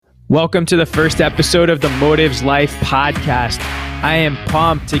Welcome to the first episode of the Motives Life podcast. I am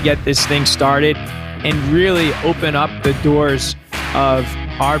pumped to get this thing started and really open up the doors of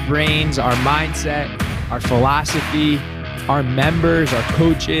our brains, our mindset, our philosophy, our members, our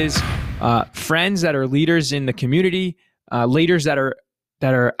coaches, friends that are leaders in the community, leaders that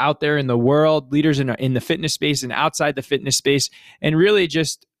are out there in the world, leaders in the fitness space and outside the fitness space, and really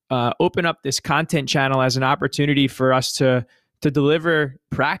just open up this content channel as an opportunity for us to deliver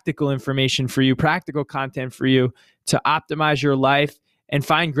practical information for you, practical content for you to optimize your life and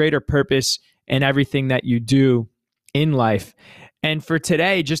find greater purpose in everything that you do in life. And for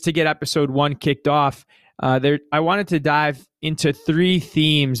today, just to get episode 1 kicked off, I wanted to dive into 3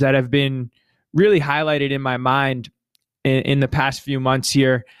 themes that have been really highlighted in my mind in the past few months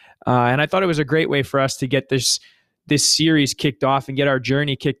here. And I thought it was a great way for us to get this series kicked off and get our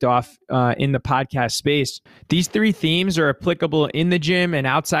journey kicked off in the podcast space. These 3 themes are applicable in the gym and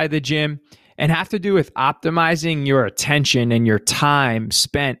outside the gym and have to do with optimizing your attention and your time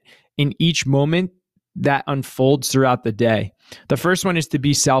spent in each moment that unfolds throughout the day. The first one is to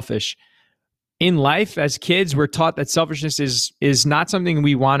be selfish. In life, as kids, we're taught that selfishness is not something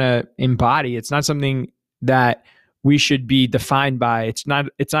we want to embody. It's not something that we should be defined by. It's not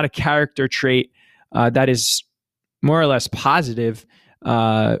a character trait that is more or less positive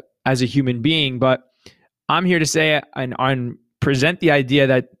as a human being. But I'm here to say and present the idea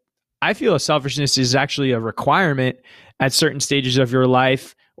that I feel selfishness is actually a requirement at certain stages of your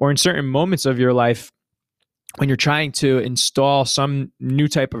life or in certain moments of your life when you're trying to install some new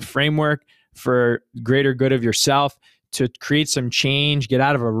type of framework for greater good of yourself, to create some change, get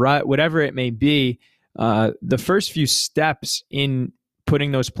out of a rut, whatever it may be. The first few steps in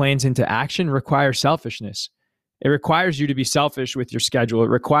putting those plans into action require selfishness. It requires you to be selfish with your schedule. It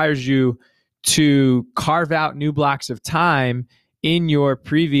requires you to carve out new blocks of time in your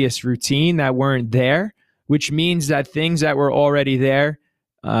previous routine that weren't there, which means that things that were already there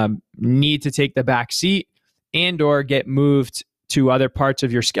need to take the back seat and or get moved to other parts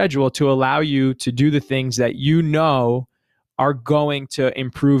of your schedule to allow you to do the things that you know are going to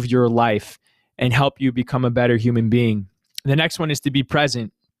improve your life and help you become a better human being. The next one is to be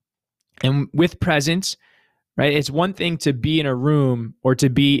present. And with presence, right? It's one thing to be in a room or to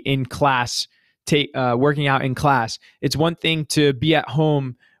be in class, working out in class. It's one thing to be at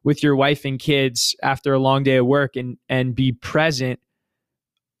home with your wife and kids after a long day of work and be present.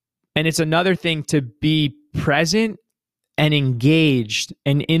 And it's another thing to be present and engaged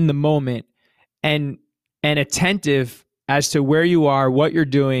and in the moment and attentive as to where you are, what you're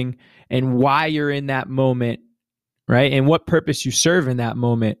doing, and why you're in that moment, right? And what purpose you serve in that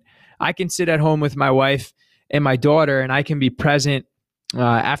moment. I can sit at home with my wife and my daughter, and I can be present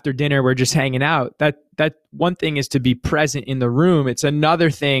after dinner. We're just hanging out. That one thing is to be present in the room. It's another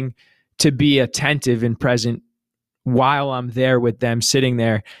thing to be attentive and present while I'm there with them, sitting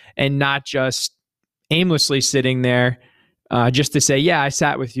there, and not just aimlessly sitting there just to say, yeah, I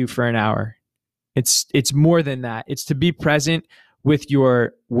sat with you for an hour. It's more than that. It's to be present with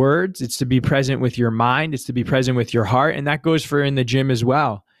your words. It's to be present with your mind. It's to be present with your heart. And that goes for in the gym as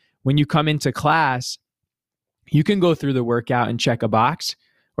well. When you come into class, you can go through the workout and check a box,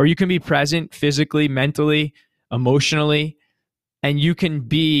 or you can be present physically, mentally, emotionally, and you can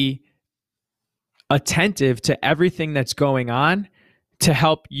be attentive to everything that's going on to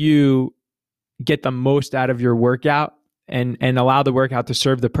help you get the most out of your workout and allow the workout to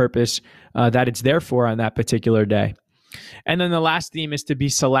serve the purpose that it's there for on that particular day. And then the last theme is to be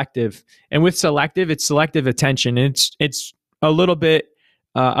selective. And with selective, it's selective attention. And it's a little bit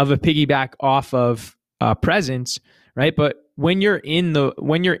of a piggyback off of presence, right? But when you're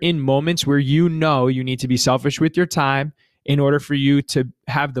in moments where you know you need to be selfish with your time in order for you to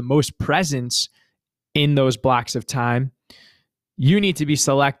have the most presence in those blocks of time, you need to be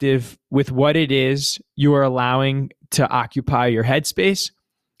selective with what it is you are allowing to occupy your headspace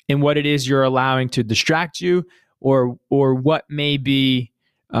and what it is you're allowing to distract you, or what may be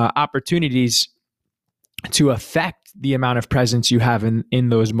opportunities to affect the amount of presence you have in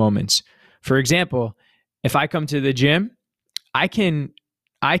those moments. For example, if I come to the gym, I can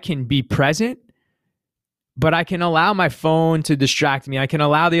be present, but I can allow my phone to distract me. I can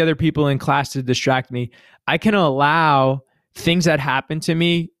allow the other people in class to distract me. I can allow things that happen to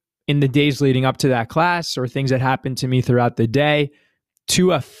me in the days leading up to that class or things that happen to me throughout the day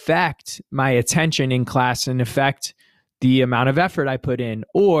to affect my attention in class and affect the amount of effort I put in.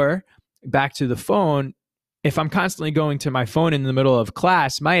 Or back to the phone, if I'm constantly going to my phone in the middle of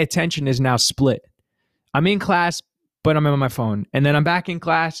class, my attention is now split. I'm in class, but I'm on my phone. And then I'm back in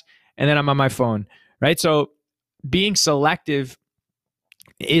class, and then I'm on my phone, right? So being selective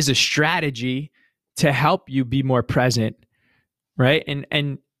is a strategy to help you be more present, right?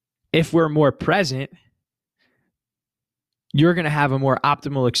 And if we're more present, you're going to have a more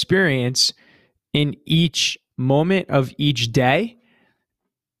optimal experience in each moment of each day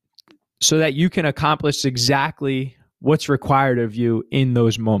so that you can accomplish exactly what's required of you in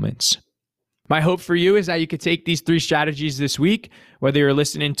those moments. My hope for you is that you could take these 3 strategies this week, whether you're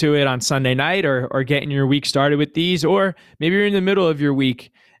listening to it on Sunday night or getting your week started with these, or maybe you're in the middle of your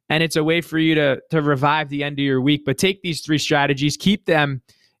week and it's a way for you to revive the end of your week. But take these 3 strategies, keep them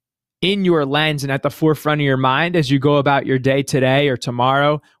in your lens and at the forefront of your mind as you go about your day today or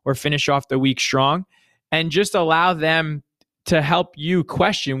tomorrow or finish off the week strong, and just allow them to help you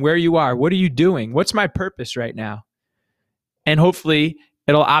question where you are. What are you doing? What's my purpose right now? And hopefully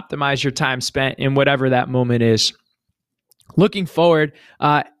it'll optimize your time spent in whatever that moment is. Looking forward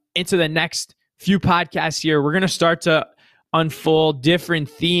into the next few podcasts here, we're going to start to unfold different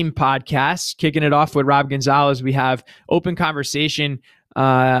theme podcasts. Kicking it off with Rob Gonzalez, we have open conversation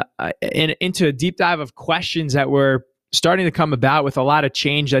into a deep dive of questions that were starting to come about with a lot of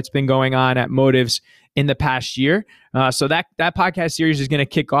change that's been going on at Motives in the past year. So that podcast series is going to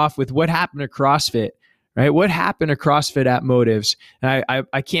kick off with what happened to CrossFit, right? What happened to CrossFit at Motives? And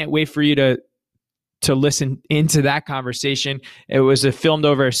I can't wait for you to listen into that conversation. It was filmed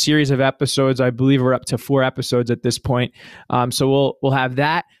over a series of episodes. I believe we're up to 4 episodes at this point. So we'll have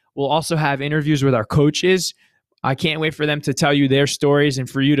that. We'll also have interviews with our coaches. I can't wait for them to tell you their stories and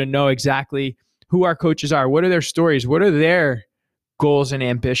for you to know exactly who our coaches are. What are their stories? What are their goals and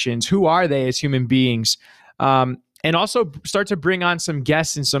ambitions? Who are they as human beings? And also start to bring on some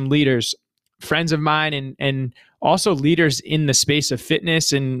guests and some leaders, friends of mine, and also leaders in the space of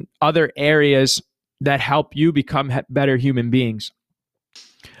fitness and other areas that help you become better human beings.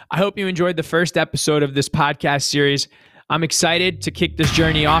 I hope you enjoyed the first episode of this podcast series. I'm excited to kick this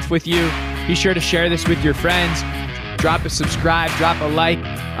journey off with you. Be sure to share this with your friends. Drop a subscribe, drop a like,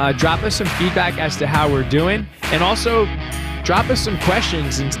 drop us some feedback as to how we're doing, and also drop us some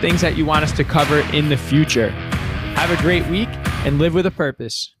questions and things that you want us to cover in the future. Have a great week and live with a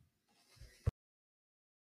purpose.